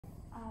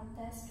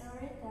The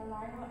story The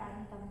Lion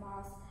and the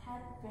Mouse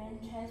had been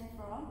chased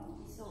from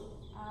zoo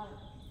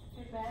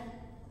 50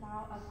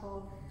 long ago.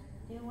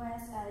 There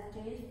was a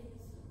deep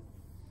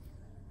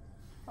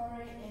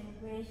forest in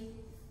which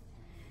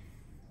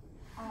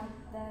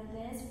the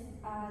list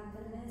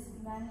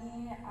many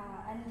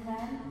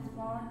animals,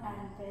 small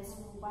and big.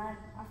 One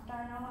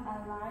afternoon, a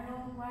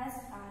lion was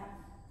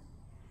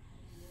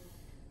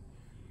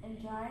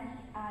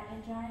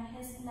enjoying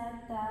his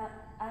nap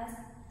as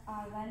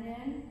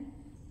Lion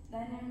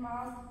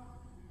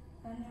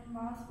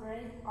Mouse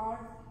raced all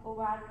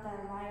over the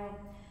lion.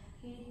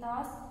 He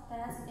thought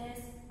that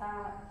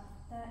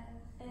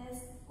is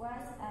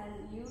was a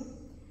new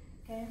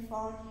game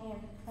for him.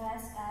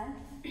 Fast and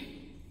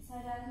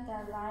sudden, the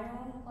lion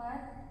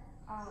was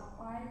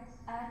wide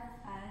up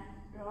and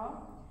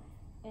roared.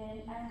 In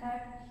anger,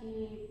 he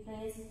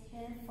placed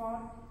his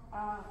foot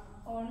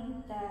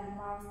on the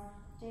mouse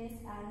chest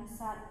and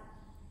said,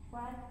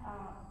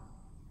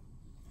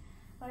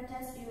 What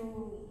does you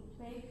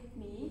wake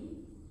me?"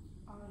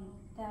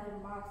 The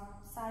mouse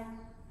said,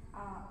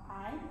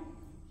 "I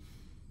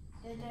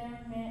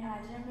didn't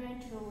mean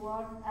to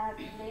walk up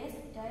this.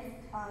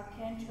 That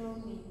came to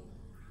me.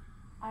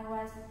 I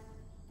was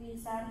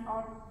beaten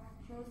or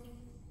used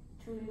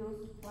to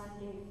use one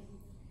day."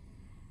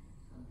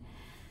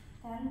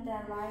 Then the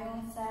lion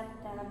said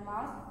the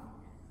mouse,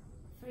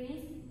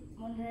 "Freeze,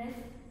 Monday's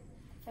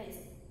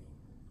face."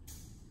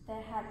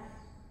 They had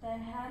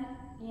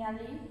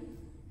nearly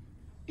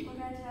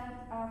forgotten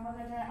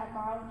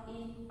about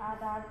each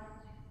other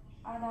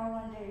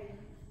one day.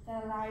 The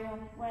lion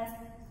was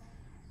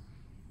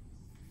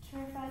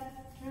terrified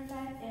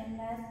in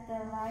that the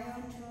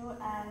lion too,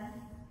 and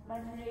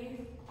luckily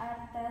at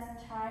that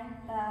time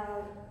the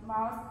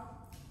mouse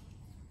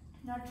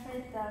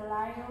noticed the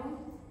lion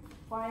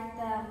while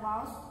the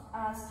mouse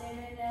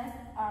steadiness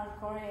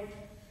going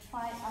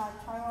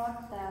toward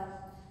the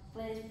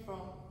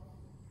platform.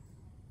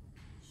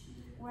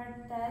 When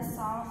the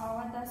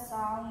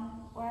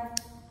song was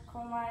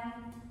command,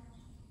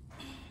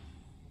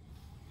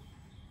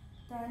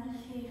 then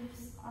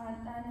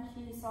he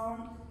saw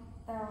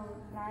the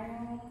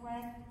lion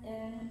was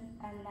in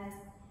a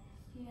nest.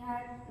 He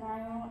had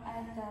lion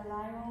and the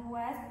lion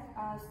was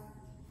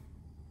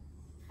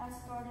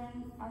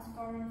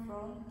escorting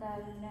from the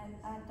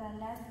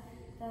nest.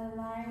 The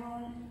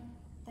lion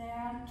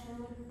turned to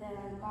the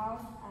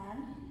mouse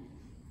and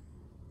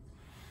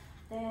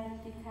then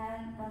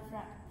became a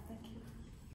friend. Thank you.